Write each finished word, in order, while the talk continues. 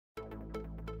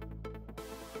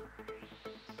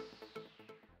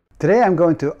Today I'm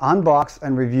going to unbox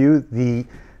and review the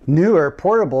Neewer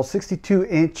portable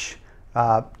 62-inch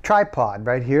tripod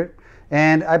right here.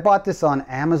 And I bought this on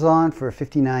Amazon for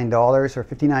 $59 or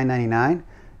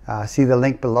 $59.99. See the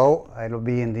link below. It'll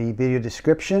be in the video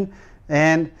description.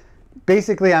 And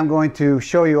basically I'm going to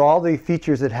show you all the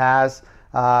features it has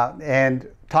and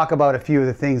talk about a few of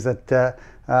the things that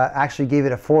actually gave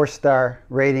it a 4-star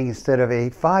rating instead of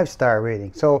a 5-star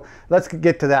rating. So let's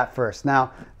get to that first.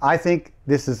 Now, I think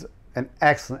this is an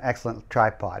excellent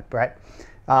tripod, right?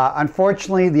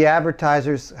 Unfortunately, the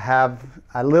advertisers have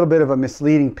a little bit of a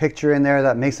misleading picture in there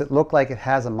that makes it look like it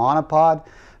has a monopod,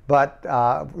 but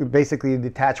basically you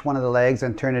detach one of the legs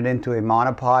and turn it into a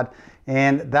monopod,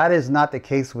 and that is not the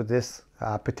case with this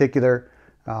particular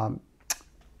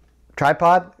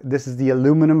tripod. This is the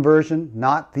aluminum version,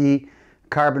 not the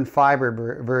carbon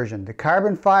fiber version. The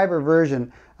carbon fiber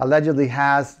version allegedly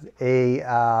has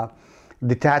a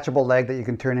detachable leg that you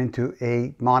can turn into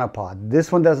a monopod.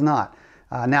 This one does not.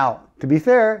 Now, to be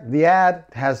fair, the ad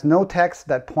has no text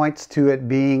that points to it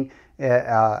being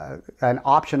an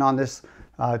option on this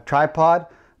tripod,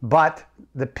 but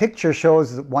the picture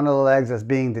shows one of the legs as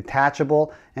being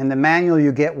detachable, and the manual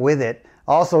you get with it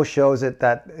also shows it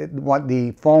that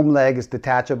the foam leg is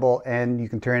detachable and you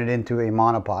can turn it into a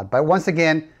monopod. But once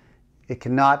again, it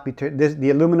cannot be the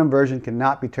aluminum version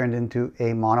cannot be turned into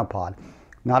a monopod.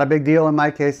 Not a big deal in my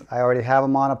case. I already have a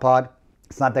monopod.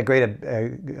 It's not that great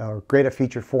a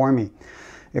feature for me.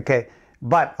 Okay,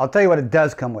 but I'll tell you what it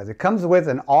does come with. It comes with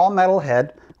an all-metal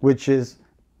head, which is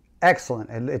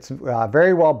excellent. It's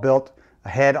very well built, a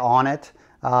head on it.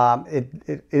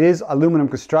 It is aluminum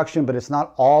construction, but it's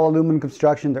not all aluminum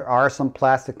construction. There are some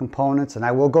plastic components, and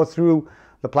I will go through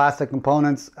the plastic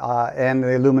components and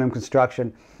the aluminum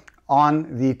construction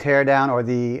on the teardown or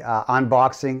the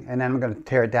unboxing, and then I'm going to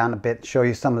tear it down a bit, show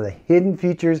you some of the hidden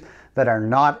features that are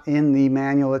not in the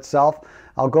manual itself.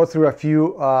 I'll go through a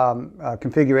few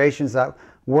configurations that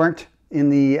weren't in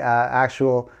the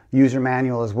actual user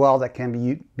manual as well that can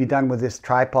be done with this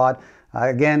tripod.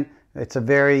 Again, it's a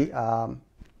very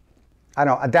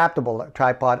adaptable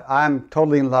tripod. I'm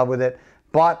totally in love with it.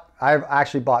 I've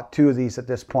actually bought 2 of these at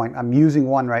this point. I'm using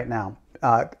one right now.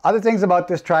 Other things about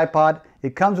this tripod,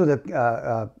 it comes with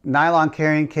a nylon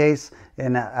carrying case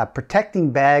and a protecting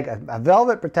bag, a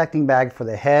velvet protecting bag for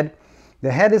the head.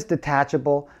 The head is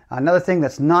detachable. Another thing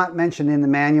that's not mentioned in the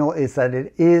manual is that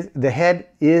the head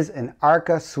is an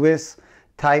Arca-Swiss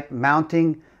type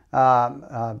mounting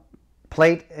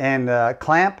plate and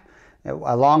clamp,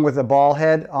 along with a ball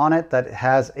head on it that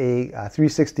has a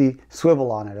 360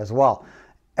 swivel on it as well.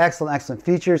 Excellent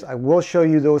features. I will show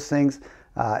you those things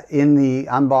in the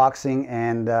unboxing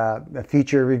and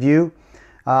feature review.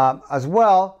 As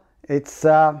well, it's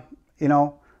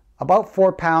about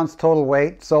 4 pounds total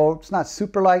weight, so it's not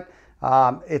super light.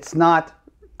 It's not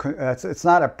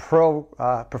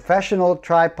a professional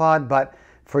tripod, but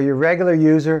for your regular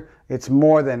user, it's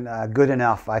more than good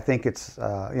enough. I think it's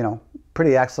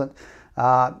pretty excellent.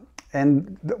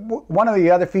 And one of the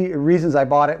other reasons I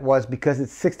bought it was because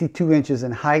it's 62 inches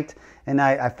in height, and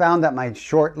I found that my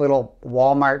short little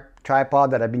Walmart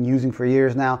tripod that I've been using for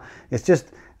years now, it's just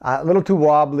a little too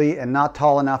wobbly and not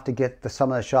tall enough to get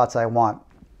some of the shots I want.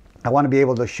 I want to be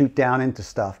able to shoot down into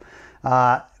stuff.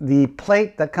 The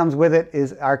plate that comes with it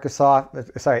is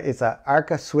it's an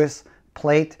Arca-Swiss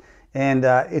plate, and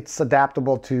it's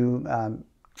adaptable to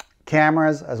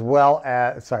cameras as well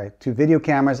as, to video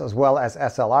cameras as well as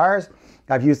SLRs.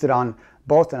 I've used it on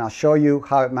both, and I'll show you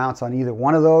how it mounts on either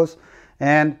one of those.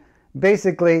 And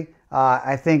basically,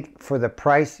 I think for the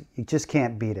price, you just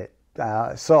can't beat it.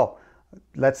 So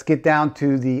let's get down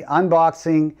to the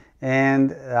unboxing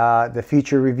and the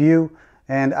feature review.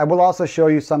 And I will also show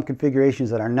you some configurations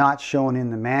that are not shown in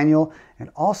the manual. And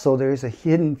also there is a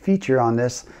hidden feature on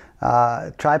this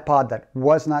tripod that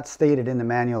was not stated in the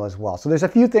manual as well. So there's a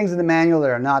few things in the manual that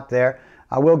are not there.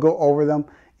 I will go over them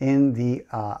in the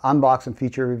unbox and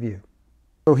feature review.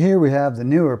 So here we have the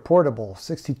Neewer portable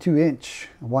 62-inch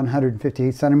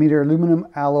 158cm aluminum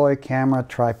alloy camera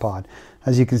tripod.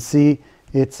 As you can see,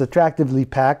 it's attractively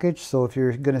packaged, so if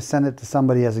you're going to send it to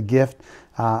somebody as a gift,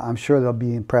 I'm sure they'll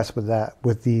be impressed with that,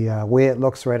 with the way it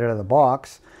looks right out of the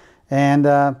box.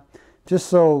 And just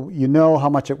so you know how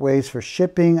much it weighs for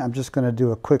shipping, I'm just going to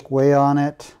do a quick weigh on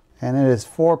it. And it is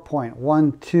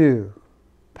 4.12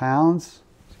 pounds,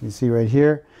 as you can see right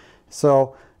here.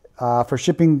 So for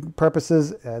shipping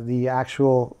purposes, the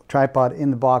actual tripod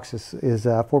in the box is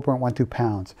 4.12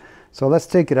 pounds. So let's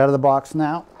take it out of the box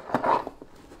now.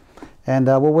 And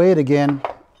we'll weigh it again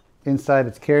inside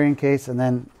its carrying case and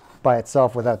then by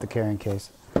itself without the carrying case.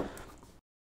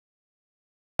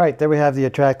 All right, there we have the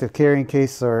attractive carrying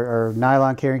case or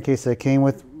nylon carrying case that it came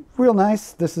with. Real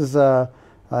nice. This is a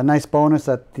nice bonus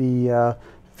at the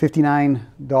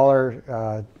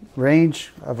 $59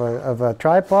 range of a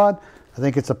tripod. I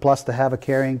think it's a plus to have a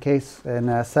carrying case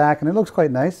and a sack, and it looks quite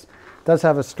nice. It does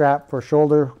have a strap for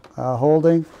shoulder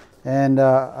holding, and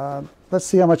let's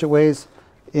see how much it weighs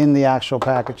in the actual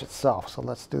package itself. So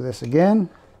let's do this again,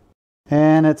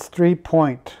 and it's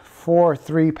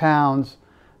 3.43 pounds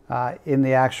in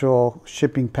the actual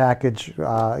shipping package.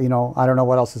 You know, I don't know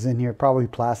what else is in here, probably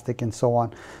plastic and so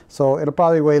on. So it'll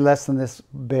probably weigh less than this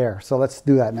bear. So let's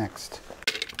do that next.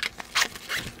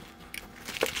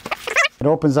 It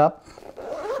opens up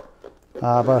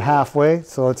about halfway,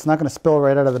 so it's not going to spill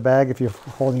right out of the bag if you're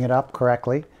holding it up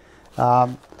correctly.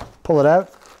 Pull it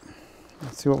out.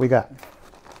 Let's see what we got.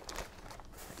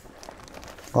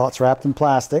 Well, it's wrapped in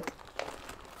plastic,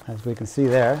 as we can see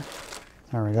there.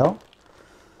 There we go.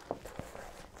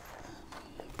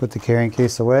 Put the carrying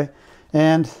case away,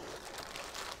 and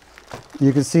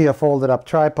you can see a folded up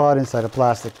tripod inside a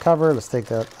plastic cover. Let's take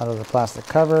that out of the plastic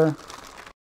cover,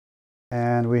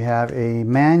 and we have a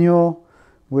manual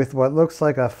with what looks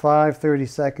like a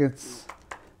 5/32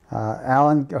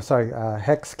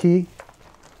 hex key,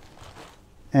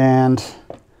 and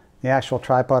the actual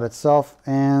tripod itself,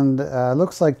 and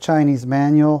looks like Chinese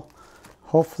manual.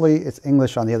 Hopefully it's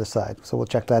English on the other side, so we'll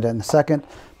check that in a second.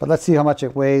 But let's see how much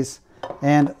it weighs.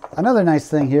 And another nice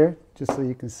thing here, just so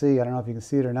you can see, I don't know if you can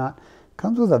see it or not,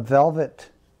 comes with a velvet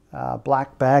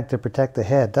black bag to protect the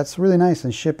head. That's really nice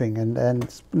in shipping, and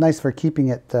it's nice for keeping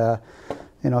it you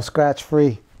know, scratch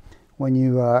free when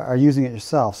you are using it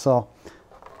yourself. So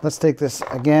let's take this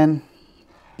again,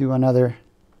 do another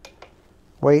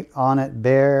weight on it,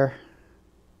 bear.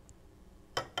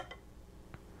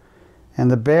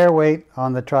 And the bear weight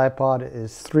on the tripod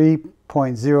is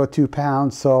 3.02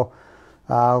 pounds. So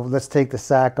let's take the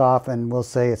sack off and we'll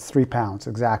say it's 3 pounds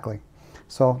exactly.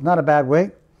 So not a bad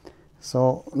weight.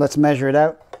 So let's measure it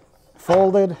out.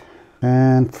 Folded,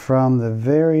 and from the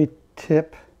very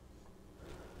tip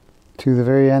to the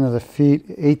very end of the feet,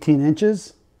 18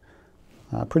 inches.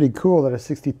 Pretty cool that a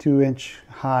 62-inch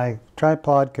high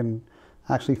tripod can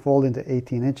actually fold into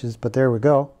 18 inches, but there we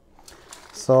go.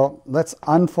 So let's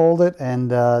unfold it, and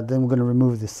then we're going to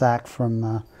remove the sack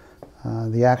from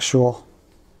the actual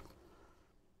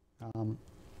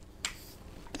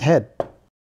head.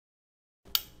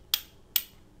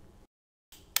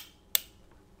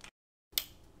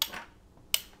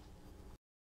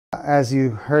 As you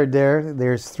heard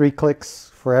there's 3 clicks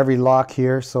for every lock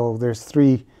here, so there's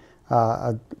 3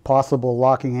 possible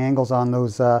locking angles on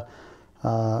those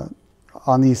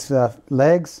on these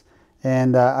legs,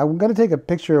 and I'm going to take a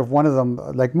picture of one of them.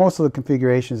 Like most of the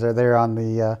configurations are there on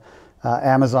the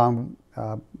Amazon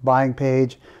buying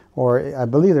page, or I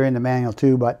believe they're in the manual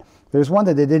too, but there's one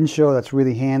that they didn't show that's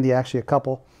really handy, actually a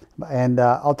couple, and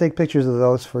I'll take pictures of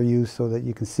those for you so that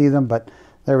you can see them. But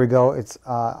there we go, it's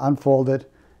unfolded,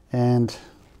 and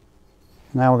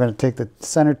now we're going to take the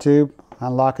center tube,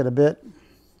 unlock it a bit,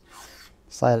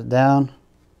 slide it down,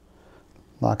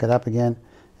 lock it up again,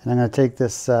 and I'm going to take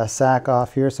this sack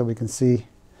off here so we can see,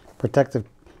 protective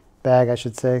bag I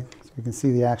should say, so we can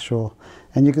see the actual,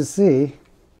 and you can see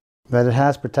that it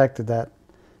has protected that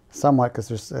somewhat, because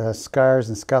there's scars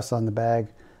and scuffs on the bag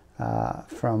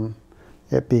from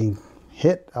it being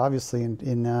hit, obviously,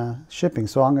 in shipping.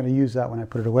 So I'm going to use that when I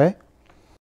put it away.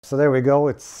 So there we go.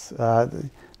 It's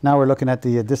now we're looking at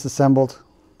the disassembled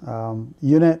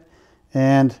unit,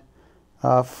 and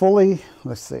fully,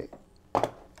 let's see,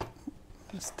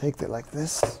 let's take it like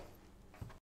this.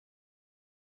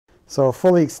 So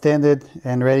fully extended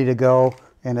and ready to go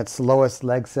in its lowest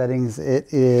leg settings.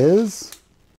 It is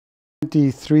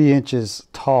 23 inches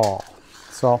tall,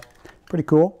 so pretty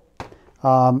cool.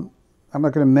 I'm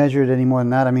not going to measure it any more than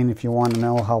that. I mean, if you want to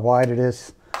know how wide it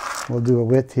is, we'll do a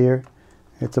width here.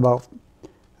 It's about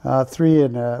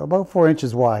about 4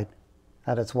 inches wide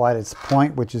at its widest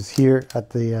point, which is here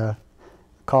at the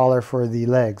collar for the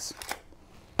legs.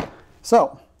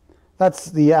 So that's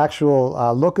the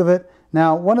actual look of it.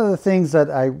 Now, one of the things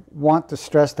that I want to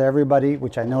stress to everybody,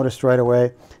 which I noticed right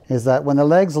away, is that when the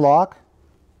legs lock,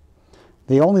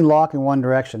 they only lock in one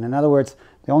direction. In other words,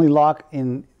 they only lock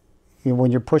in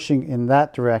when you're pushing in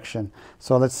that direction.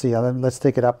 So let's see, let's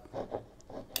take it up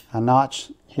a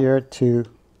notch here to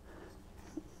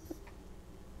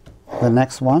the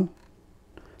next one.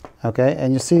 Okay,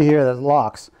 and you see here that it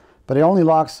locks, but it only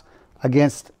locks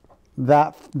against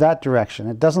that direction.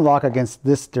 It doesn't lock against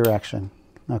this direction.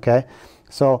 Okay,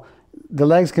 so the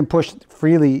legs can push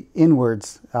freely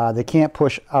inwards. They can't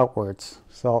push outwards.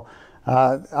 So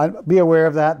Be aware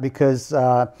of that, because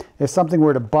if something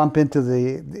were to bump into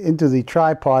the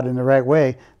tripod in the right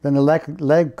way, then the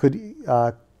leg could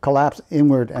collapse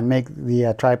inward and make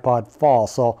the tripod fall.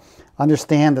 So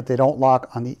understand that they don't lock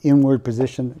on the inward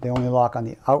position, they only lock on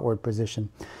the outward position.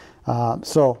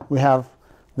 So we have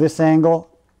this angle,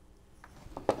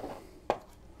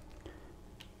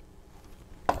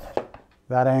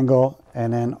 that angle,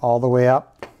 and then all the way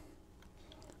up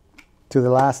to the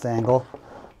last angle,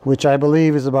 which I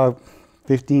believe is about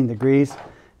 15 degrees,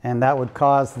 and that would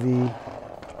cause the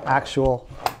actual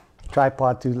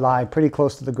tripod to lie pretty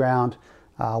close to the ground,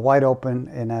 wide open,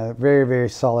 in a very, very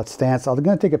solid stance. I'm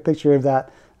going to take a picture of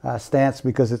that stance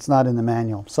because it's not in the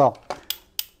manual. So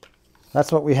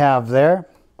that's what we have there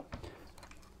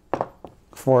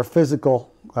for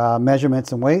physical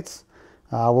measurements and weights.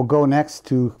 We'll go next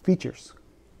to features.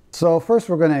 So first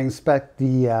we're going to inspect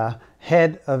the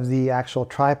head of the actual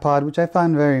tripod, which I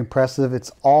find very impressive.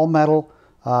 It's all metal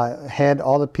head.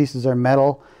 All the pieces are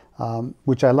metal,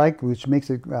 which I like, which makes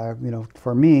it, you know,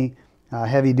 for me,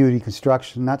 heavy-duty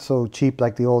construction, not so cheap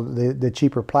like the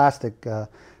cheaper plastic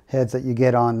heads that you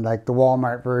get on like the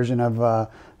Walmart version of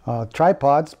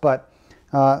tripods, but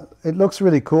it looks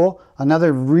really cool.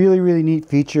 Another really, really neat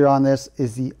feature on this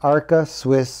is the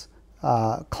Arca-Swiss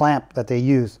clamp that they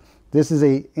use. This is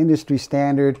a industry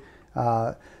standard,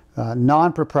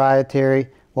 non-proprietary,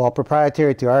 well,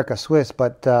 proprietary to Arca-Swiss,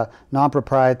 but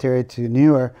non-proprietary to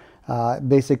Neewer.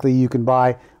 Basically, you can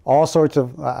buy all sorts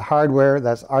of hardware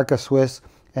that's Arca-Swiss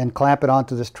and clamp it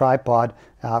onto this tripod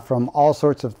from all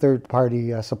sorts of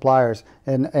third-party suppliers,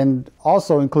 and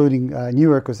also including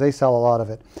Neewer, because they sell a lot of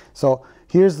it. So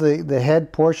here's the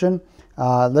head portion.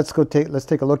 Let's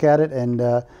take a look at it, and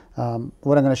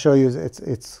what I'm going to show you is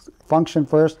its function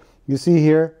first. You see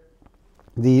here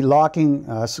the locking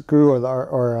screw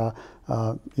or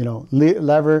you know,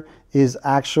 lever is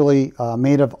actually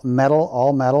made of metal,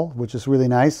 all metal, which is really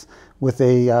nice, with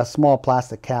a small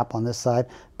plastic cap on this side.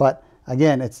 But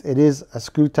again, it is a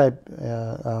screw type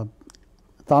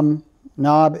thumb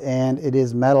knob, and it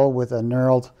is metal with a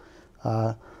knurled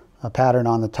pattern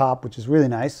on the top, which is really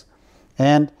nice.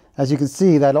 And as you can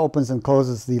see, that opens and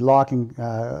closes the locking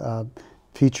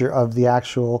feature of the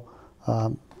actual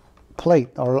plate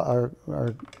or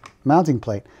mounting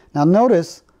plate. Now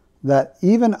notice that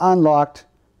even unlocked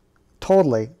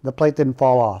totally, the plate didn't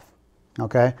fall off.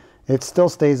 Okay, it still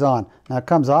stays on. Now it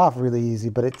comes off really easy,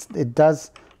 but it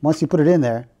does, once you put it in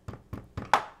there,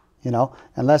 you know,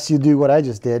 unless you do what I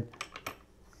just did,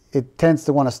 it tends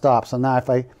to want to stop. So now if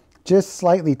I just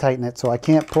slightly tighten it so I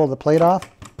can't pull the plate off,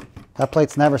 that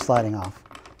plate's never sliding off.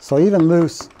 So even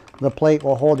loose, the plate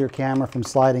will hold your camera from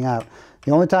sliding out.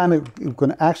 The only time it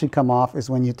can actually come off is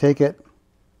when you take it,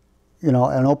 you know,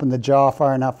 and open the jaw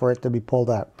far enough for it to be pulled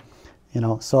out. You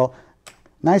know, so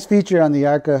nice feature on the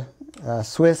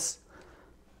Arca-Swiss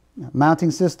mounting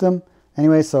system.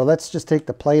 Anyway, so let's just take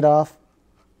the plate off.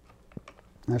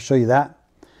 I'll show you that,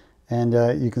 and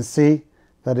you can see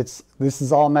that this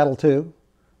is all metal too,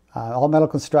 all metal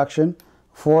construction.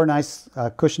 4 nice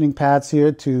cushioning pads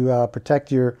here to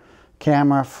protect your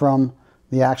camera from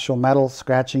the actual metal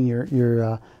scratching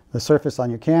the surface on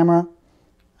your camera,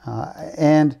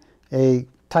 and a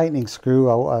tightening screw,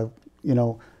 you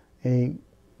know, a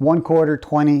 1/4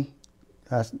 20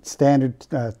 standard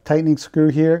tightening screw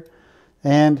here.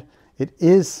 And it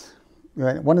is,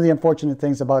 one of the unfortunate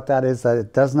things about that is that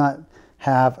it does not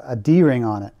have a D-ring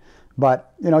on it.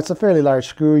 But, you know, it's a fairly large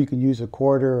screw. You can use a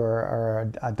quarter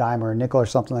or a dime or a nickel or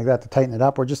something like that to tighten it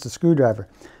up, or just a screwdriver.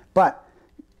 But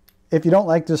if you don't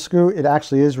like this screw, it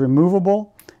actually is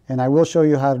removable, and I will show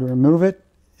you how to remove it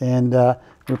and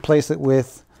replace it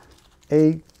with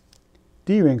a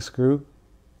D-ring screw,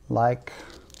 like,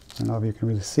 I don't know if you can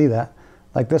really see that,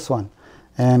 like this one.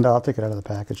 And I'll take it out of the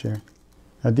package here.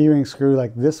 A D-ring screw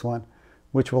like this one,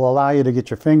 which will allow you to get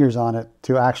your fingers on it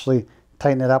to actually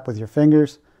tighten it up with your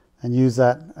fingers, and use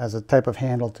that as a type of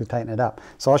handle to tighten it up.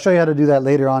 So I'll show you how to do that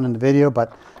later on in the video,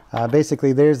 but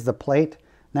basically there's the plate.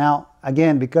 Now,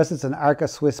 again, because it's an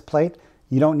Arca-Swiss plate,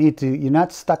 you don't need to, you're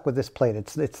not stuck with this plate.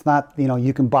 It's not, you know,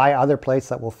 you can buy other plates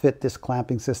that will fit this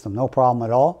clamping system, no problem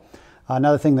at all.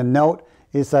 Another thing to note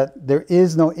is that there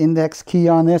is no index key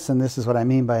on this, and this is what I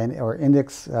mean by an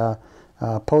index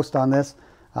post on this.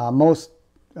 Most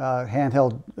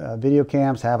handheld video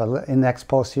cams have an index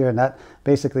post here, and that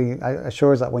basically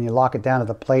assures that when you lock it down to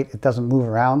the plate, it doesn't move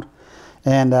around.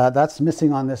 And that's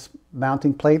missing on this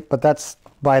mounting plate, but that's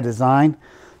by design.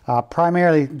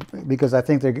 Primarily because I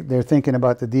think they're thinking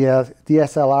about the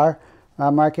DSLR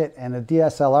market, and the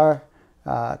DSLR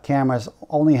cameras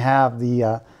only have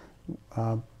the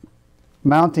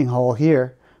mounting hole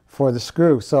here for the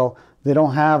screw. So they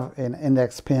don't have an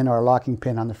index pin or a locking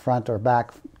pin on the front or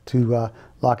back to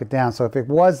lock it down. So if it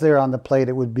was there on the plate,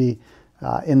 it would be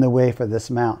in the way for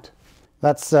this mount.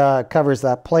 That's covers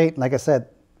that plate. Like I said,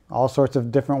 all sorts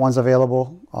of different ones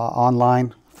available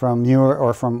online from Neewer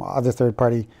or from other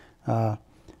third-party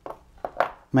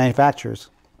manufacturers.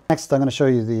 Next, I'm going to show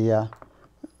you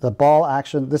the ball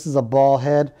action. This is a ball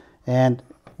head, and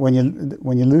when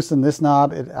you loosen this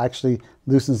knob, it actually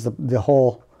loosens the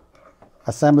whole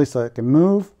assembly so it can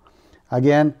move.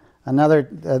 Again, another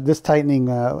this tightening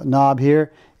knob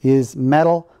here is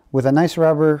metal with a nice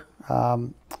rubber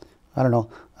I don't know,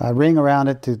 ring around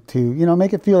it to you know,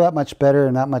 make it feel that much better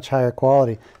and that much higher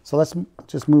quality. So let's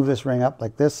just move this ring up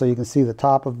like this so you can see the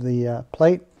top of the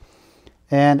plate.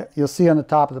 And you'll see on the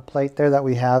top of the plate there that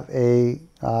we have a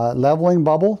leveling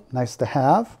bubble, nice to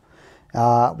have.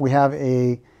 We have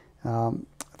a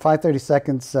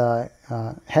 5/32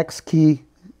 hex key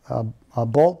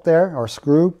bolt there, or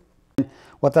screw.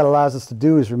 What that allows us to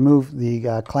do is remove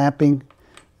the clamp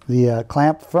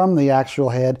from the actual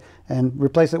head and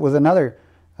replace it with another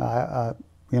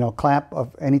you know, clamp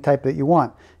of any type that you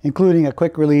want, including a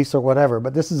quick release or whatever.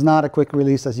 But this is not a quick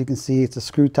release, as you can see. It's a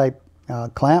screw type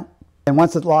clamp, and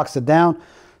once it locks it down,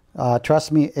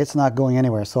 trust me, it's not going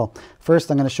anywhere. So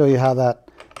first I'm going to show you how that,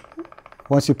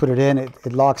 once you put it in,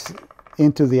 it locks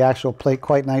into the actual plate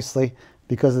quite nicely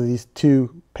because of these two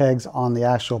pegs on the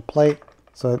actual plate.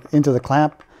 So into the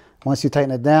clamp. Once you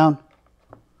tighten it down,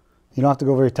 you don't have to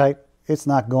go very tight. It's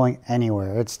not going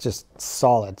anywhere. It's just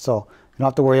solid. So you don't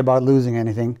have to worry about losing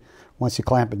anything once you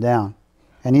clamp it down.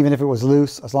 And even if it was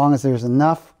loose, as long as there's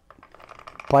enough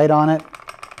bite on it,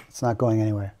 it's not going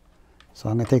anywhere. So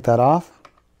I'm going to take that off.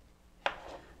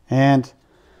 And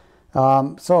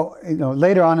so, you know,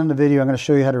 later on in the video, I'm going to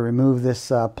show you how to remove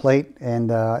this plate and,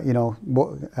 you know,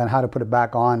 and how to put it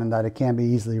back on, and that it can be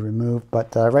easily removed.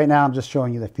 But right now, I'm just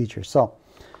showing you the features. So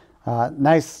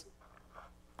nice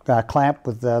clamp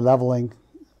with the leveling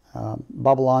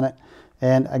bubble on it.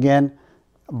 And again,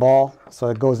 ball, so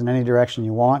it goes in any direction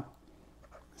you want.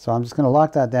 So I'm just going to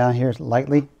lock that down here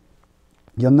lightly.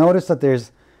 You'll notice that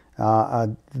there's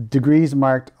degrees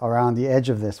marked around the edge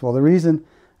of this. Well, the reason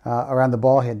around the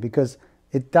ball head, because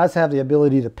it does have the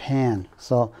ability to pan.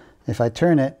 So if I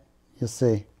turn it, you'll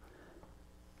see.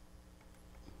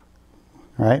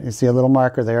 All right, you see a little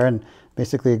marker there, and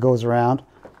basically it goes around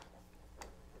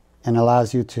and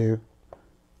allows you to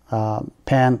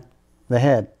pan the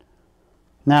head.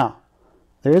 Now,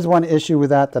 there is one issue with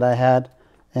that I had,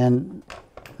 and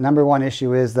number one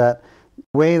issue is that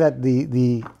the way that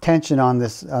the tension on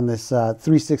this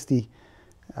 360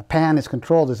 pan is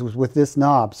controlled is with this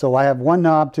knob. So I have one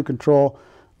knob to control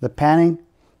the panning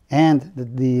and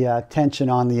the tension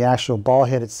on the actual ball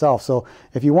head itself. So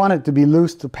if you want it to be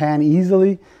loose to pan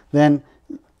easily, then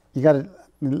you got to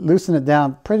loosen it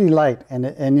down pretty light.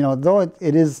 And you know, though it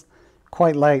is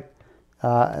quite light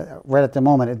right at the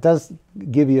moment, it does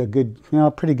give you a good, you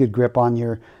know, pretty good grip on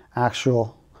your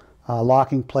actual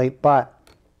locking plate. But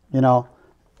you know,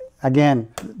 again,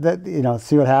 that, you know,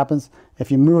 see what happens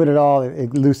if you move it at all,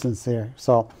 it loosens here.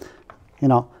 So, you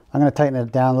know, I'm going to tighten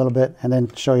it down a little bit and then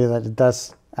show you that it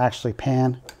does actually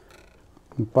pan.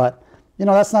 But you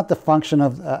know, that's not the function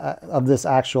of this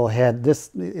actual head. This,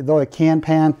 though it can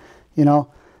pan, you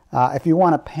know, if you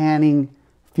want a panning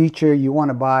feature, you want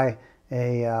to buy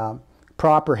a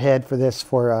proper head for this,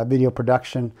 for video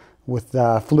production with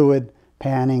fluid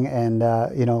panning and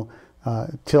you know,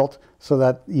 tilt, so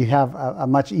that you have a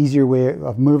much easier way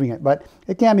of moving it. But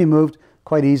it can be moved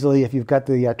quite easily if you've got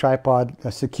the tripod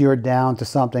secured down to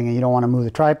something and you don't want to move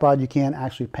the tripod. You can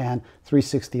actually pan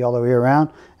 360 all the way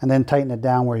around and then tighten it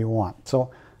down where you want.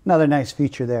 So another nice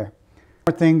feature there.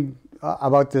 One thing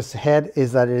about this head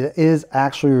is that it is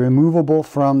actually removable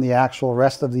from the actual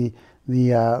rest of the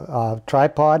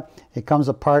tripod. It comes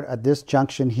apart at this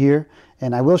junction here,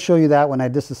 and I will show you that when I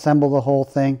disassemble the whole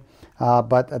thing.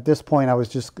 But at this point,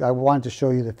 I wanted to show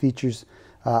you the features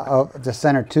of the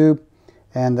center tube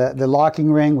and the locking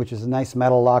ring, which is a nice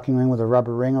metal locking ring with a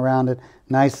rubber ring around it.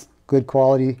 Nice, good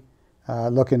quality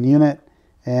looking unit.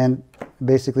 And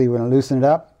basically, we're going to loosen it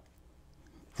up,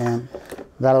 and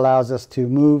that allows us to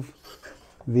move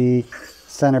the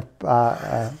center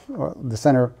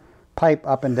pipe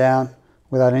up and down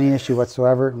without any issue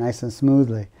whatsoever, nice and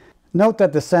smoothly. Note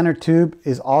that the center tube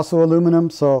is also aluminum,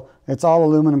 so it's all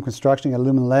aluminum construction,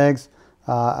 aluminum legs,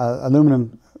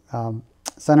 aluminum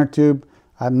center tube.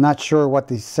 I'm not sure what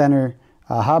the center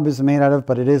hub is made out of,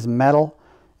 but it is metal.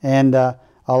 And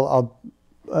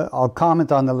I'll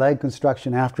comment on the leg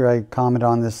construction after I comment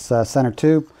on this center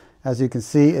tube. As you can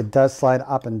see, it does slide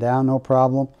up and down, no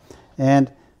problem.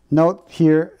 And Note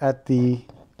here at the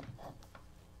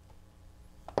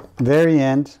very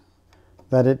end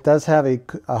that it does have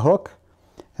a hook,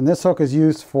 and this hook is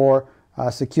used for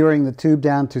securing the tube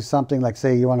down to something like,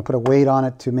 say, you want to put a weight on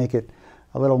it to make it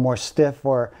a little more stiff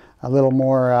or a little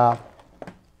more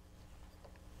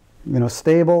you know,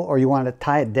 stable, or you want to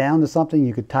tie it down to something,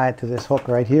 you could tie it to this hook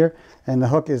right here, and the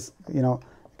hook is, you know,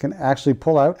 can actually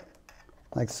pull out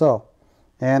like so.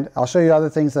 And I'll show you other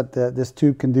things that this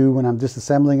tube can do when I'm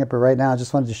disassembling it, but right now I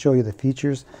just wanted to show you the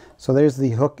features. So there's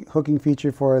the hooking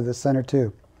feature for the center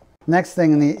tube. Next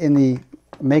thing in the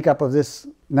makeup of this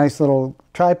nice little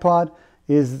tripod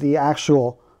is the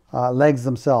actual legs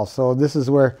themselves. So this is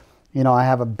where, you know, I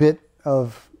have a bit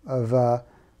of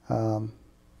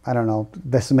I don't know,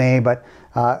 dismay, but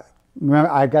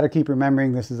remember, I've got to keep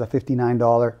remembering this is a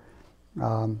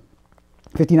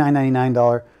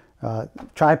 $59.99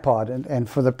 tripod, and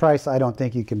for the price, I don't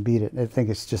think you can beat it. I think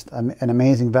it's just an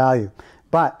amazing value.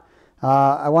 But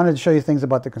I wanted to show you things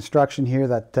about the construction here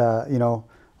that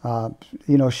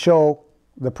show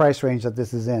the price range that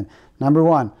this is in. Number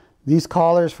one, these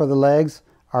collars for the legs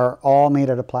are all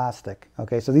made out of plastic.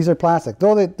 Okay, so these are plastic,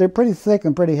 though they're pretty thick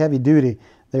and pretty heavy duty.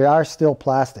 They are still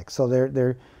plastic, so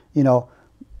they're you know,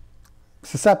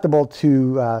 susceptible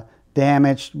to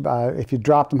damage. If you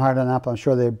drop them hard enough, I'm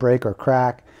sure they break or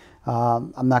crack.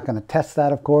 I'm not going to test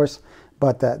that, of course,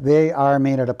 but they are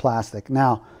made out of plastic.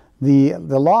 Now, the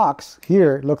locks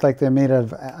here look like they're made out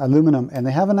of aluminum, and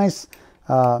they have a nice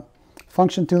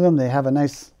function to them. They have a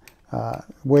nice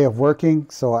way of working,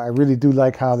 so I really do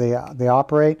like how they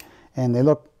operate, and they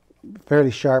look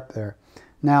fairly sharp there.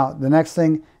 Now, the next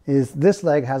thing is this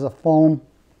leg has a foam.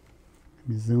 Let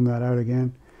me zoom that out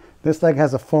again. This leg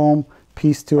has a foam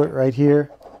piece to it right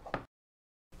here.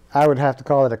 I would have to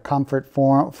call it a comfort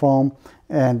foam,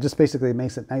 and just basically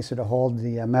makes it nicer to hold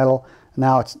the metal.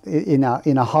 Now, it's in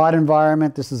a hot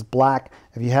environment. This is black.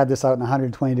 If you had this out in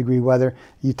 120-degree weather,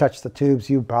 you touch the tubes,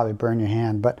 you'd probably burn your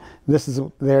hand. But this is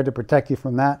there to protect you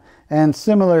from that. And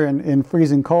similar in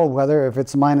freezing cold weather, if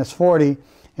it's -40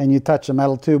 and you touch a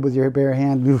metal tube with your bare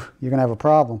hand, you're going to have a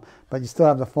problem. But you still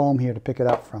have the foam here to pick it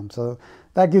up from. So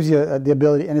that gives you the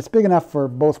ability, and it's big enough for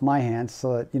both my hands,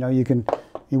 so that, you know, you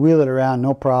wheel it around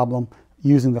no problem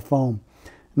using the foam.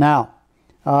 Now,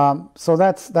 so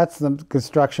that's the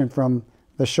construction from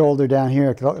the shoulder down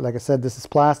here. Like I said, this is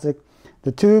plastic.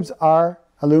 The tubes are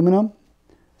aluminum,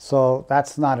 so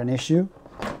that's not an issue.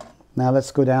 Now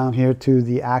let's go down here to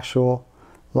the actual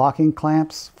locking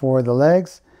clamps for the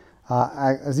legs.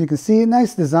 As you can see,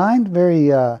 nice design,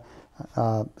 very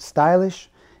stylish,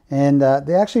 and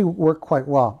they actually work quite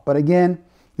well. But again,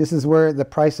 this is where the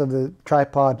price of the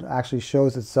tripod actually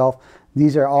shows itself.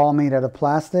 These are all made out of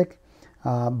plastic,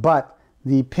 but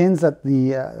the pins that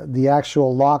the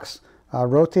actual locks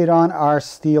rotate on are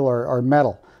steel or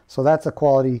metal. So that's a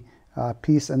quality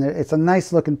piece, and it's a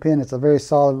nice looking pin. It's a very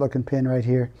solid looking pin right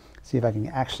here. See if I can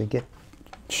actually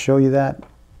show you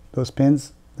those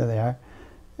pins. There they are.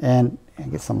 And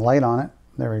get some light on it.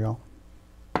 There we go.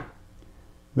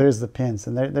 There's the pins,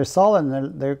 and they're solid,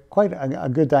 and they're quite a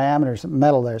good diameter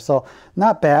metal there, so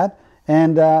not bad.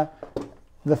 And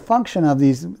the function of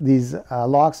these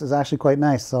locks is actually quite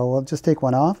nice. So we'll just take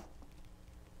one off.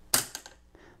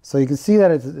 So you can see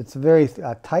that it's a very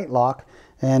tight lock,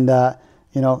 and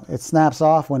you know, it snaps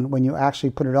off when you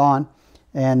actually put it on.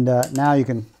 And now you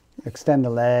can extend the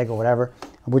leg or whatever,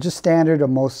 which is standard, or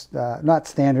most not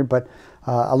standard, but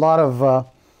a lot of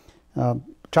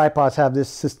tripods have this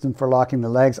system for locking the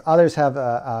legs. Others have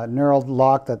a knurled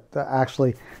lock that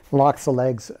actually locks the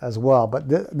legs as well. But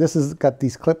this has got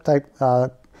these clip type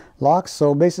locks.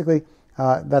 So basically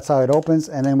that's how it opens.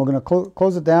 And then we're going to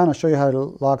close it down. I'll show you how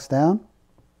it locks down.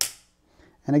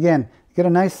 And again, you get a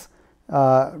nice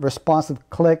responsive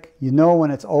click. You know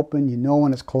when it's open. You know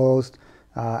when it's closed.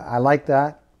 I like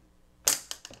that.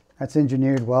 That's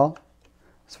engineered well,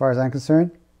 as far as I'm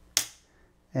concerned.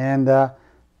 And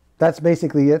that's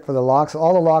basically it for the locks.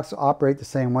 All the locks operate the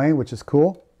same way, which is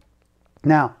cool.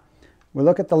 Now, we'll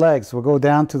look at the legs. We'll go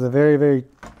down to the very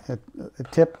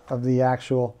tip of the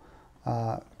actual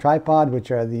tripod,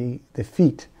 which are the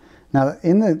feet. Now,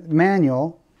 in the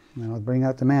manual, I'll bring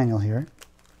out the manual here.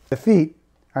 The feet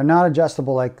are not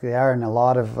adjustable like they are in a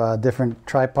lot of different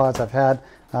tripods I've had,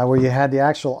 where you had the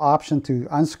actual option to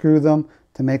unscrew them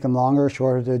to make them longer or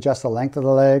shorter, to adjust the length of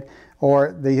the leg,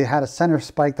 or they had a center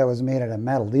spike that was made out of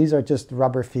metal. These are just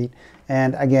rubber feet,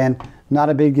 and again, not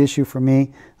a big issue for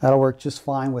me. That'll work just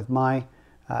fine with my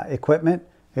equipment.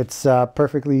 It's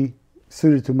perfectly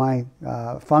suited to my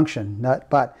function.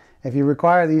 But if you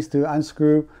require these to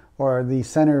unscrew, or the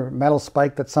center metal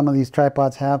spike that some of these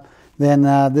tripods have,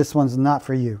 then this one's not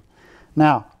for you.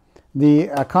 Now, the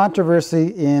controversy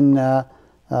in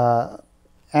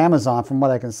Amazon, from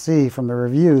what I can see from the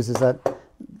reviews, is that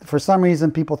for some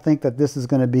reason people think that this is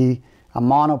going to be a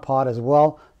monopod as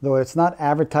well, though it's not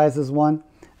advertised as one.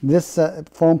 This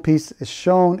foam piece is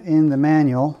shown in the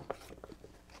manual,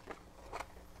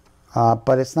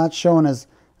 but it's not shown as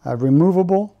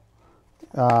removable.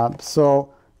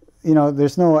 So, you know,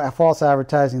 there's no false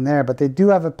advertising there, but they do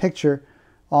have a picture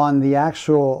on the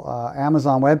actual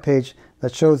Amazon webpage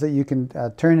that shows that you can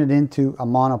turn it into a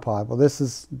monopod. Well,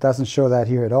 this doesn't show that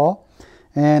here at all.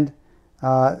 And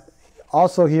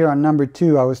also here on number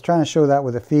 2, I was trying to show that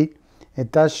with the feet.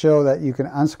 It does show that you can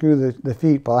unscrew the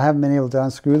feet, but I haven't been able to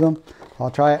unscrew them. I'll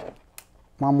try it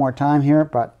one more time here,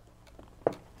 but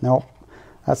nope.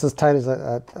 That's as tight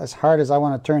as hard as I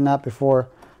want to turn that before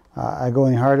I go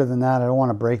any harder than that. I don't want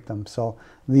to break them. So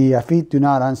the feet do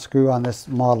not unscrew on this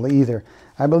model either.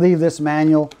 I believe this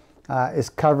manual is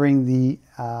covering the,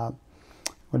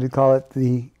 what do you call it,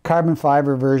 the carbon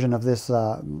fiber version of this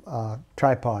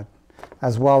tripod,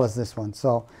 as well as this one.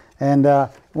 So, and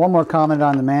one more comment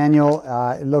on the manual.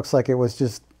 It looks like it was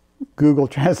just Google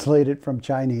translated from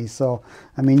Chinese. So,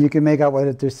 I mean, you can make out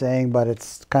what they're saying, but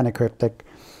it's kind of cryptic.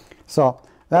 So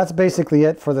that's basically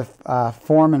it for the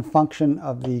form and function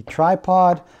of the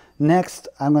tripod. Next,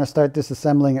 I'm going to start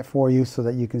disassembling it for you so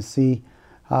that you can see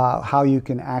how you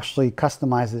can actually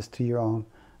customize this to your own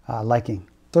liking.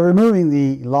 So removing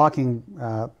the locking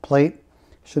plate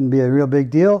shouldn't be a real big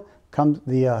deal.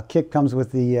 The kit comes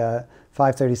with the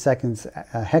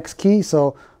 5/32 hex key.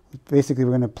 So basically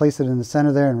we're going to place it in the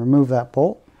center there and remove that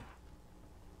bolt.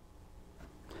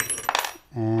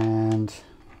 And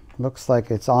looks like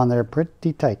it's on there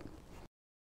pretty tight.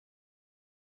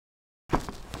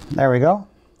 There we go.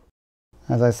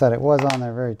 As I said, it was on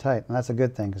there very tight, and that's a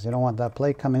good thing because you don't want that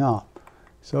plate coming off.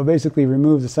 So basically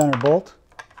remove the center bolt,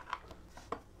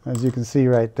 as you can see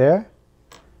right there,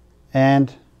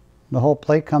 and the whole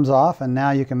plate comes off, and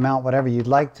now you can mount whatever you'd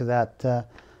like to that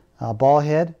ball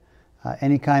head.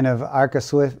 Any kind of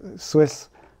Arca-Swiss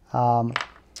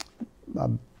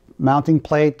mounting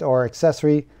plate or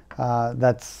accessory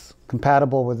that's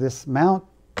compatible with this mount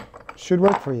should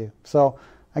work for you. So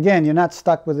again, you're not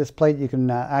stuck with this plate. You can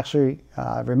actually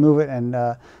remove it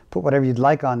and put whatever you'd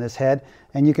like on this head,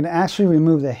 and you can actually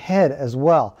remove the head as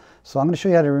well. So I'm going to show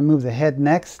you how to remove the head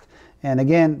next, and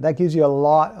again, that gives you a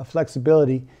lot of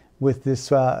flexibility with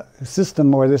this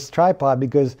system or this tripod,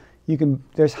 because you can,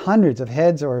 there's hundreds of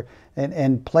heads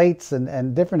and plates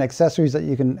and different accessories that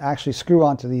you can actually screw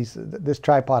onto this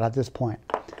tripod at this point.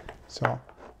 So,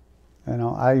 you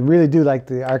know, I really do like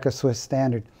the Arca-Swiss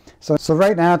standard. So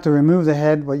right now, to remove the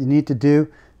head, what you need to do,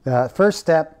 the first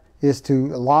step is to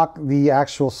lock the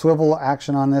actual swivel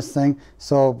action on this thing.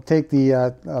 So take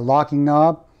the locking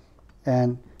knob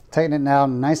and tighten it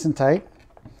down nice and tight.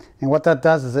 And what that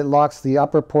does is it locks the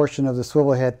upper portion of the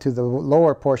swivel head to the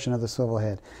lower portion of the swivel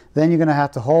head. Then you're going to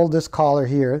have to hold this collar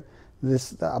here,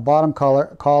 this bottom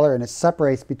collar, and it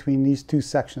separates between these two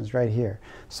sections right here.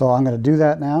 So I'm going to do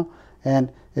that now.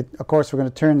 And of course, we're going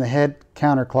to turn the head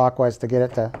counterclockwise to get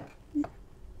it to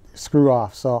screw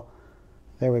off. So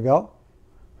there we go.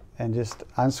 And just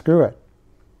unscrew it.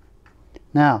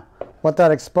 Now, what that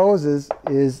exposes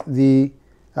is the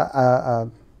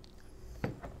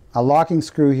a locking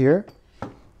screw here,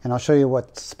 and I'll show you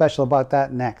what's special about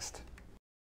that next.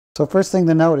 So first thing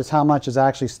to note is how much is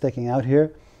actually sticking out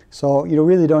here. So you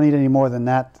really don't need any more than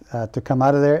that to come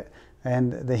out of there,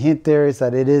 and the hint there is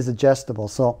that it is adjustable.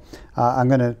 So I'm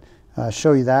going to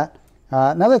show you that.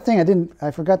 Another thing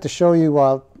I forgot to show you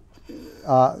while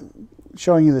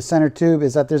showing you the center tube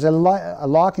is that there's a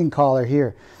locking collar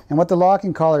here, and what the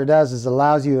locking collar does is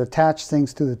allows you to attach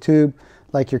things to the tube,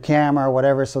 like your camera or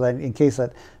whatever, so that in case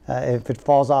that if it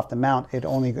falls off the mount, it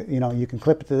only, you know, you can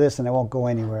clip it to this and it won't go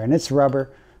anywhere. And it's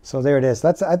rubber, so there it is.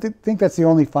 I think that's the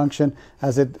only function,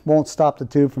 as it won't stop the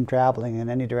tube from traveling in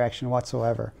any direction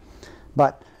whatsoever.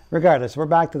 But regardless, we're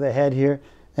back to the head here,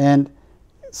 and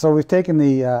so we've taken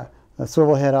the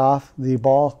swivel head off, the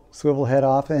ball swivel head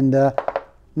off, and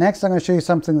next I'm going to show you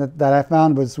something that I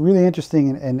found was really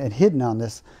interesting and hidden on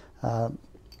this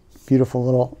beautiful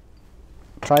little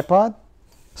tripod.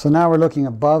 So now we're looking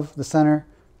above the center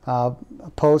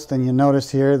post, and you'll notice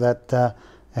here that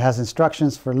it has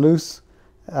instructions for loose,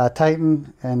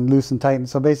 tighten, and loose and tighten.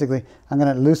 So basically, I'm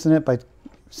going to loosen it by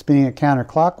spinning it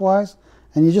counterclockwise,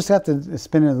 and you just have to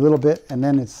spin it a little bit, and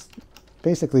then it's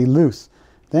basically loose.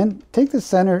 Then take the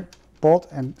center bolt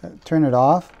and turn it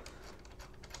off,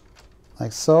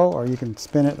 like so, or you can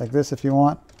spin it like this if you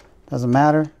want. Doesn't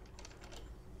matter.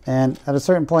 And at a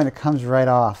certain point, it comes right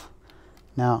off.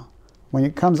 Now, when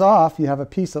it comes off, you have a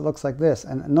piece that looks like this.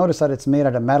 And notice that it's made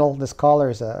out of metal. This collar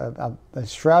is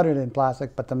shrouded in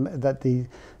plastic, but the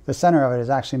center of it is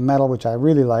actually metal, which I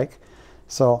really like.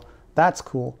 So that's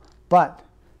cool. But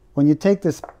when you take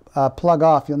this plug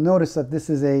off, you'll notice that this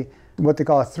is a what they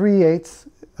call a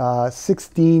 3/8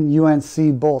 16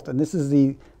 UNC bolt, and this is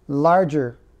the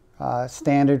larger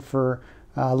standard for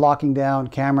locking down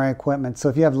camera equipment. So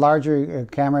if you have larger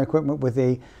camera equipment with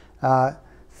a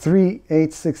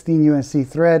 3/8 16 UNC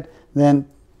thread, then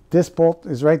this bolt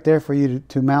is right there for you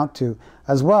to mount to.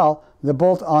 As well, the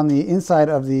bolt on the inside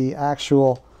of the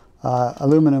actual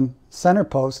aluminum center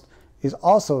post is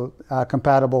also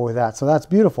compatible with that. So that's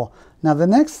beautiful. Now the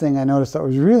next thing I noticed that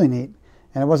was really neat,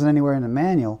 and it wasn't anywhere in the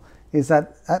manual, is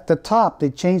that at the top they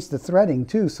changed the threading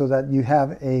too, so that you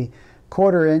have a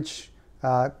quarter inch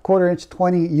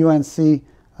 20 UNC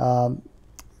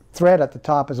thread at the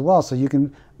top as well, so you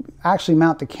can actually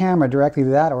mount the camera directly to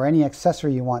that, or any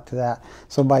accessory you want to that.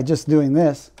 So by just doing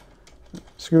this,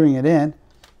 screwing it in,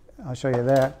 I'll show you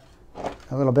there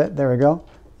a little bit, there we go.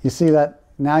 You see that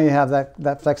now you have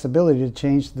that flexibility to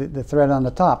change the thread on the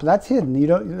top. That's hidden.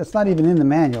 It's not even in the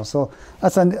manual. So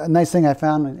that's a nice thing I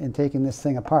found in taking this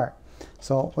thing apart.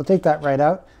 So we'll take that right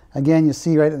out. Again, you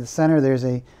see right in the center there's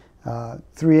a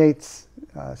 3/8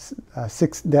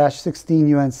 6-16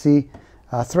 UNC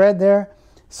thread there.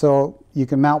 So you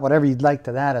can mount whatever you'd like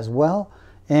to that as well.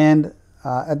 And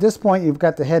at this point you've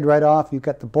got the head right off, you've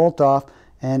got the bolt off,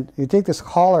 and you take this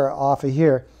collar off of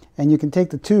here, and you can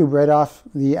take the tube right off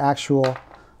the actual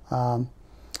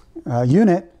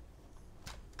unit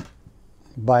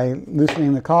by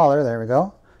loosening the collar. There we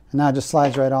go. And now it just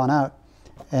slides right on out,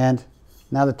 and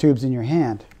now the tube's in your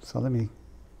hand. So let me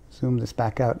zoom this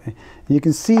back out. You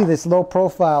can see this low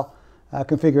profile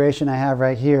configuration I have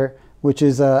right here, which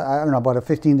is I don't know, about a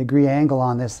 15-degree angle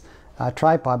on this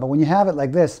tripod. But when you have it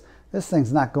like this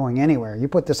thing's not going anywhere. You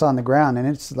put this on the ground and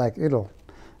it's like, it'll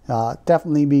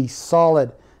definitely be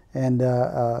solid, and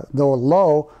though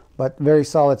low, but very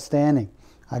solid standing.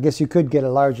 I guess you could get a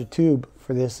larger tube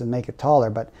for this and make it taller,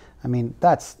 but I mean,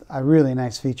 that's a really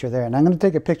nice feature there. And I'm going to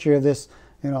take a picture of this,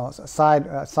 you know, side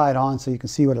on, so you can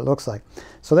see what it looks like.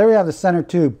 So there we have the center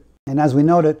tube, and as we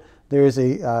noted, there is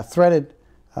a threaded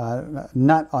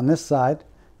nut on this side,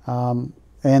 and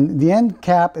the end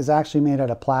cap is actually made out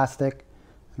of plastic.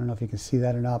 I don't know if you can see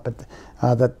that or not, but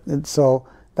so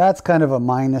that's kind of a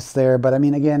minus there. But I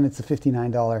mean, again, it's a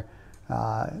 $59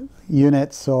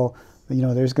 unit, so you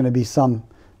know there's going to be some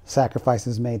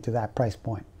sacrifices made to that price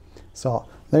point. So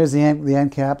there's the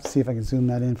end cap. Let's see if I can zoom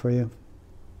that in for you.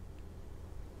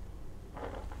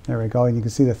 There we go. And you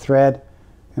can see the thread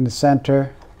in the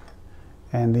center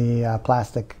and the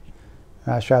plastic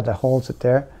shroud that holds it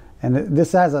there. And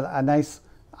this has a nice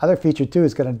other feature too.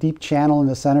 It's got a deep channel in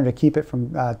the center to keep it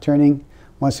from turning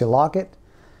once you lock it.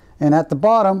 And at the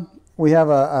bottom we have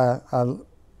a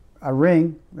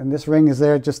ring, and this ring is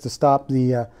there just to stop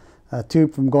the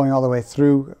tube from going all the way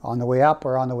through on the way up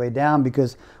or on the way down,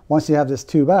 because once you have this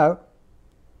tube out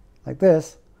like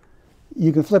this,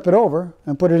 you can flip it over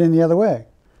and put it in the other way.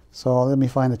 So let me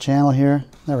find the channel here.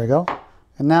 There we go.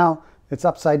 And now it's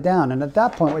upside down, and at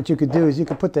that point what you could do is you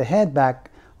could put the head back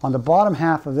on the bottom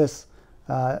half of this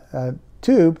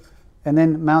tube and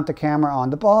then mount the camera on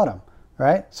the bottom,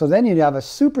 right? So then you'd have a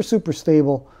super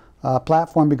stable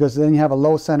platform, because then you have a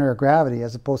low center of gravity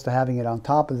as opposed to having it on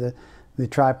top of the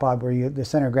tripod where the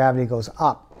center of gravity goes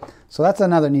up. So that's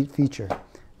another neat feature.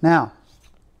 Now,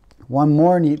 one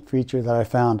more neat feature that I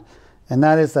found, and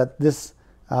that is that this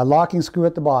locking screw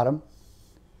at the bottom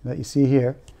that you see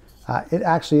here, it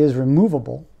actually is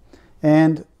removable.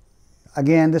 And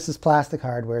again, this is plastic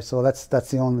hardware, so that's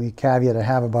the only caveat I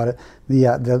have about it.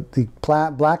 The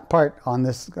black part on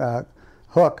this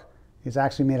hook is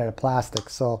actually made out of plastic,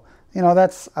 so you know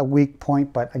that's a weak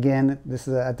point. But again, this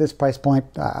is at this price point,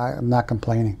 I'm not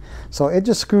complaining. So it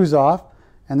just screws off,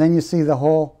 and then you see the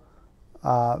whole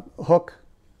hook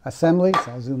assembly.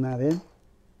 So I'll zoom that in.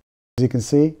 As you can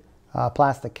see,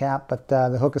 plastic cap, but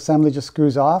the hook assembly just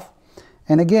screws off.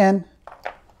 And again,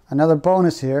 another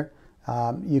bonus here.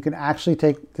 You can actually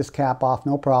take this cap off,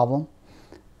 no problem.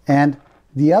 And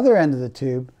the other end of the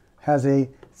tube has a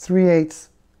 3/8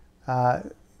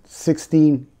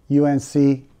 16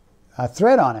 UNC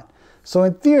thread on it. So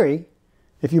in theory,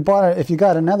 if you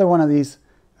got another one of these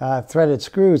threaded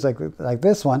screws like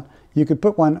this one, you could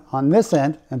put one on this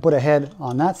end and put a head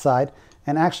on that side,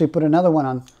 and actually put another one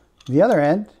on the other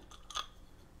end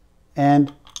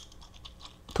and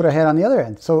put a head on the other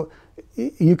end. So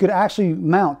you could actually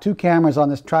mount two cameras on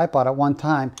this tripod at one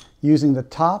time using the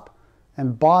top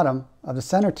and bottom of the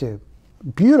center tube.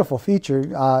 Beautiful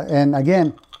feature, and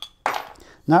again,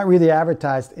 Not really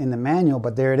advertised in the manual,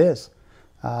 but there it is.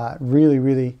 Really,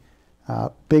 really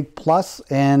big plus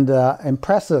and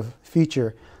impressive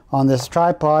feature on this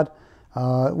tripod,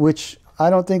 which I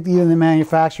don't think even the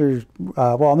manufacturer,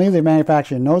 well, maybe the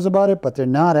manufacturer knows about it, but they're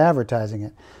not advertising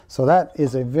it. So that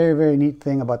is a very, very neat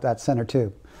thing about that center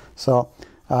tube. So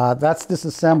that's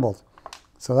disassembled.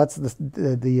 So that's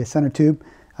the center tube.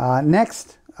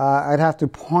 Next, I'd have to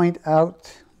point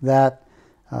out that,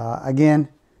 again,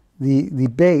 the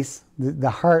base, the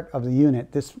heart of the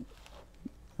unit, this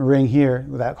ring here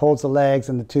that holds the legs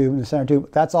and the tube, the center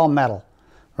tube, that's all metal,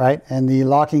 right? And the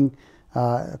locking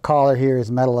collar here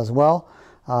is metal as well.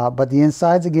 But the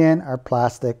insides, again, are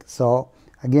plastic. So,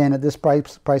 again, at this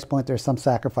price point, there's some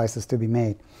sacrifices to be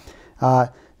made.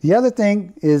 The other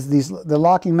thing is the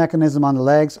locking mechanism on the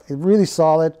legs. It's really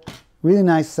solid, really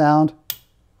nice sound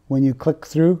when you click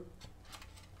through.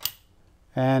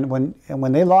 And when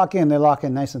they lock in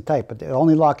nice and tight, but they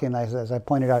only lock in, as I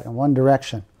pointed out, in one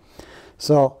direction.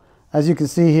 So as you can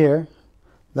see here,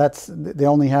 they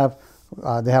only have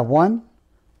they have 1,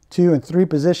 2, and 3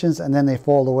 positions, and then they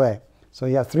fold away. So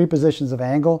you have 3 positions of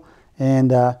angle,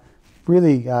 and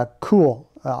really cool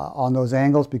on those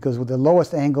angles, because with the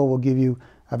lowest angle will give you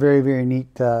a very, very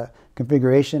neat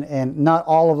configuration, and not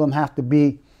all of them have to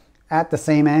be at the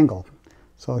same angle.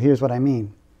 So here's what I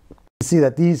mean. You see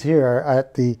that these here are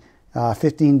at the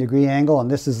 15-degree angle, and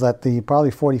this is at the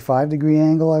probably 45-degree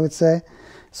angle, I would say.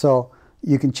 So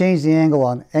you can change the angle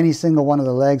on any single one of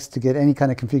the legs to get any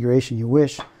kind of configuration you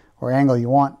wish or angle you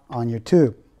want on your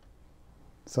tube.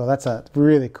 So that's a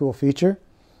really cool feature.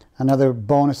 Another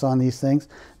bonus on these things.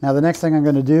 Now the next thing I'm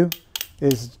going to do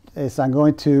is I'm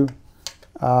going to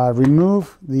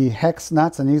remove the hex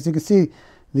nuts, and as you can see,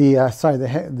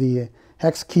 the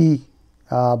hex key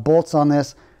bolts on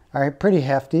this are pretty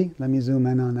hefty. Let me zoom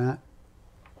in on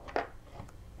that.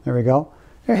 There we go.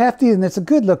 They're hefty, and it's a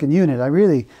good looking unit. I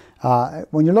really,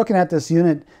 when you're looking at this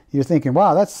unit, you're thinking,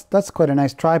 wow, that's quite a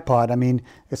nice tripod. I mean,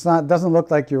 doesn't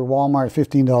look like your Walmart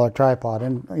 $15 tripod,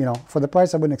 and you know, for the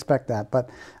price I wouldn't expect that. But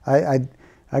I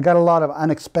got a lot of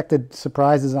unexpected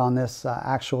surprises on this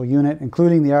actual unit,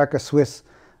 including the Arca-Swiss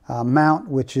mount,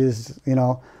 which is, you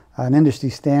know, an industry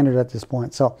standard at this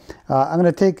point. So I'm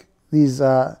going to take these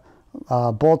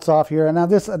bolts off here, and now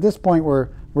at this point we're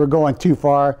going too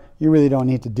far. You really don't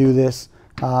need to do this.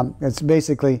 It's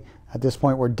basically, at this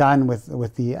point, we're done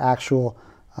with the actual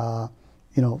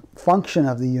you know, function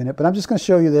of the unit. But I'm just going to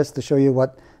show you this to show you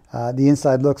what the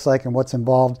inside looks like and what's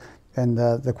involved, and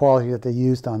the quality that they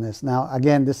used on this. Now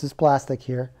again, this is plastic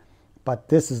here, but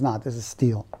this is not. This is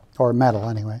steel, or metal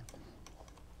anyway.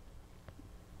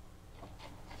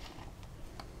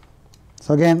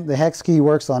 So again, the hex key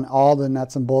works on all the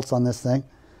nuts and bolts on this thing.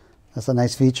 That's a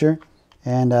nice feature.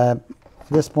 And at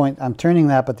this point, I'm turning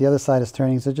that, but the other side is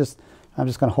turning. So I'm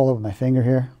just going to hold it with my finger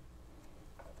here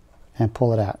and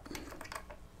pull it out.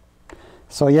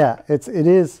 So yeah, it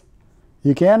is.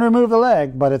 You can remove the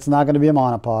leg, but it's not going to be a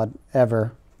monopod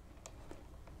ever.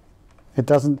 It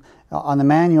doesn't. On the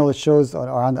manual, it shows, or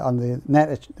on the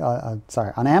net,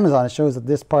 sorry, on Amazon, it shows that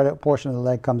this portion of the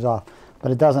leg comes off. But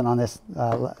it doesn't on this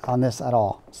at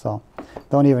all. So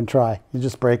don't even try. You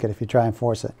just break it if you try and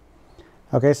force it.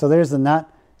 Okay, so there's the nut.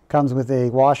 Comes with a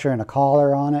washer and a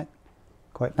collar on it.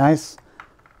 Quite nice.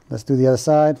 Let's do the other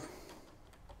side.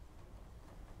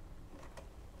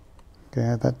 Okay,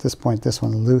 at this point, this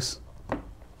one's loose.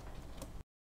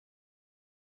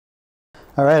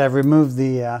 All right, I've removed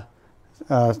the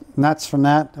nuts from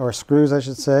that, or screws, I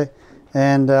should say,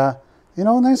 and you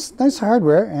know, nice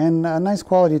hardware and a nice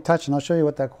quality touch, and I'll show you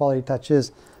what that quality touch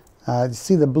is. You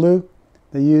see the blue?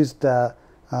 They used blue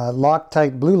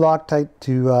Loctite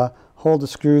to hold the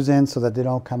screws in so that they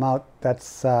don't come out.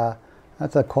 That's a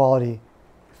quality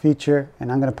feature,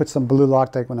 and I'm going to put some blue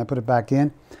Loctite when I put it back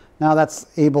in. Now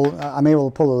I'm able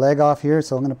to pull the leg off here,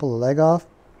 so I'm going to pull the leg off.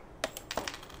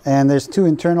 And there's 2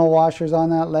 internal washers on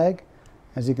that leg.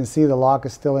 As you can see, the lock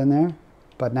is still in there,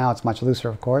 but now it's much looser,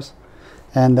 of course.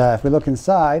 And if we look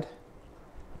inside,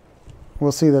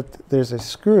 we'll see that there's a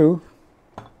screw.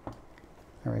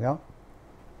 There we go.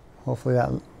 Hopefully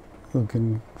that we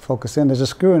can focus in. There's a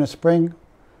screw and a spring,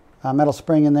 metal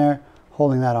spring in there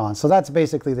holding that on. So that's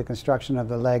basically the construction of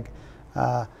the leg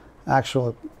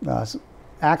actual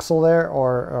axle there,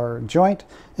 or joint.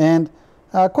 And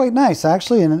quite nice,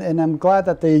 actually. And I'm glad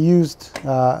that they used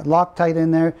Loctite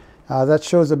in there. That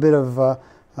shows a bit of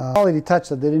quality touch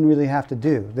that they didn't really have to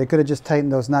do. They could have just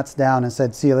tightened those nuts down and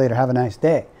said, see you later, have a nice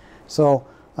day. So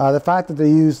the fact that they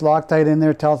used Loctite in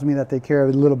there tells me that they care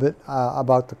a little bit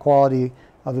about the quality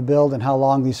of the build and how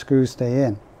long these screws stay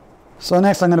in. So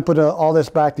next I'm going to put all this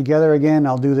back together again.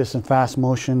 I'll do this in fast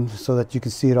motion so that you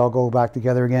can see it all go back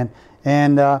together again.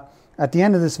 And at the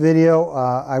end of this video,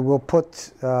 I will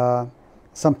put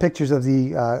some pictures of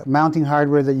the mounting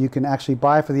hardware that you can actually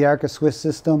buy for the Arca-Swiss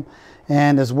system.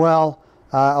 And as well,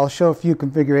 I'll show a few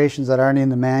configurations that aren't in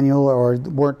the manual or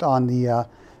weren't on the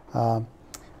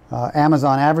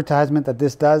Amazon advertisement that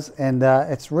this does. And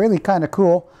it's really kind of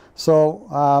cool. So,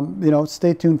 you know,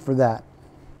 stay tuned for that.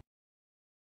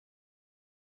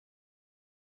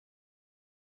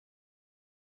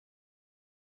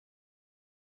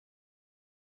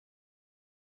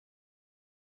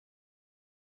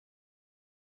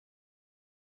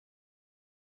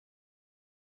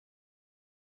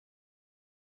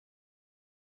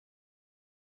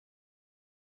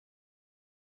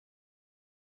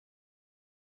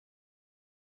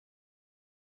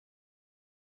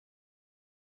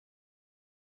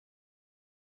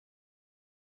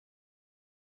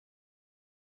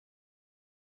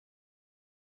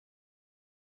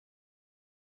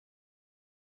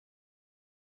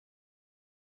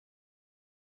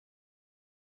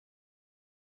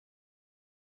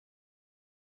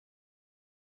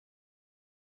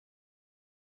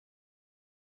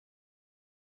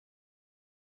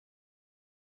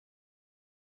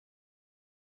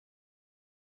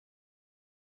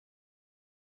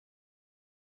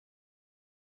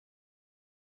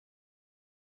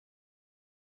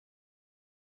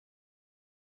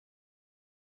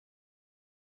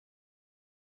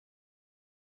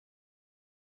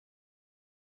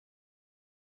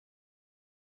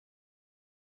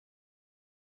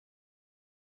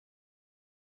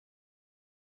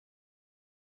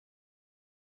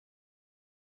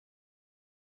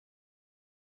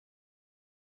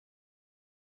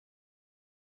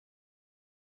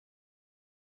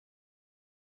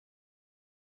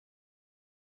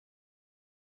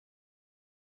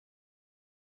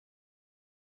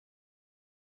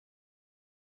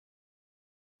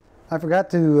 I forgot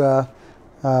to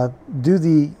do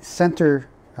the center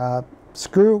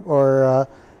screw or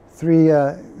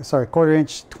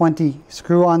 1/4" 20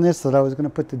 screw on this that I was going to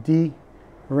put the D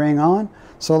ring on.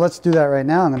 So let's do that right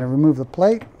now. I'm going to remove the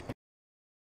plate.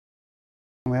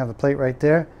 We have the plate right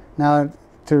there. Now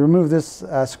to remove this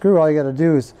screw, all you got to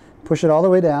do is push it all the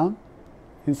way down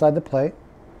inside the plate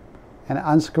and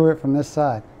unscrew it from this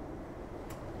side.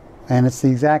 And it's the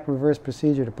exact reverse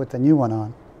procedure to put the new one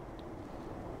on.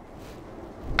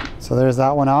 So there's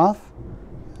that one off,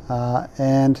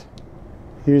 and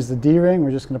here's the D-ring. We're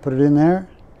just going to put it in there,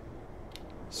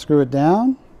 screw it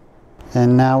down,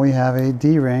 and now we have a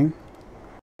D-ring,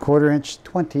 1/4"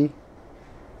 20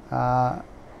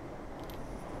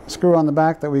 screw on the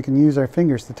back that we can use our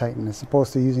fingers to tighten, as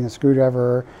opposed to using a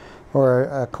screwdriver or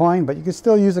a coin, but you can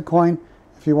still use a coin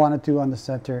if you wanted to on the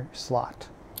center slot.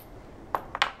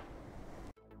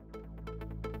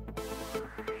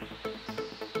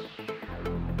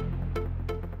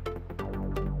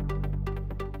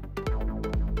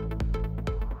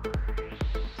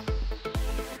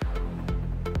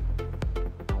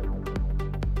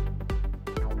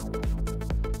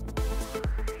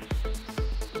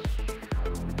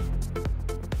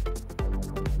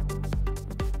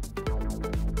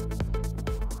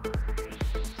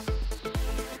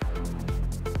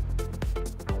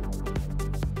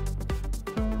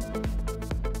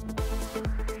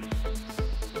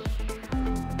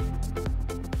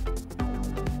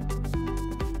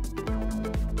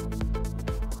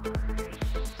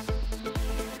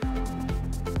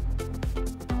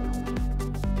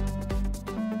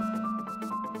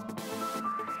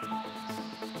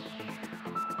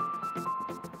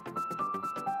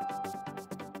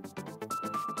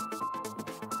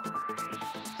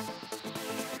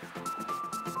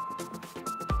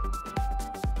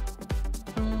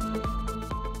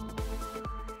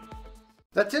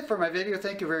 That's it for my video.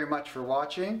 Thank you very much for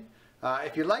watching.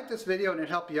 If you like this video and it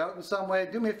helped you out in some way,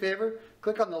 do me a favor,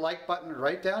 click on the like button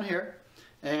right down here.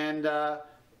 And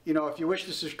you know, if you wish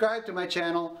to subscribe to my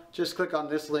channel, just click on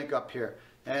this link up here.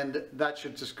 And that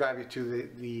should subscribe you to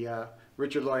the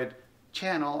Richard Lloyd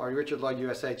channel, or Richard Lloyd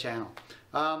USA channel.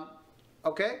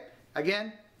 Okay,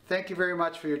 again, thank you very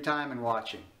much for your time and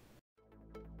watching.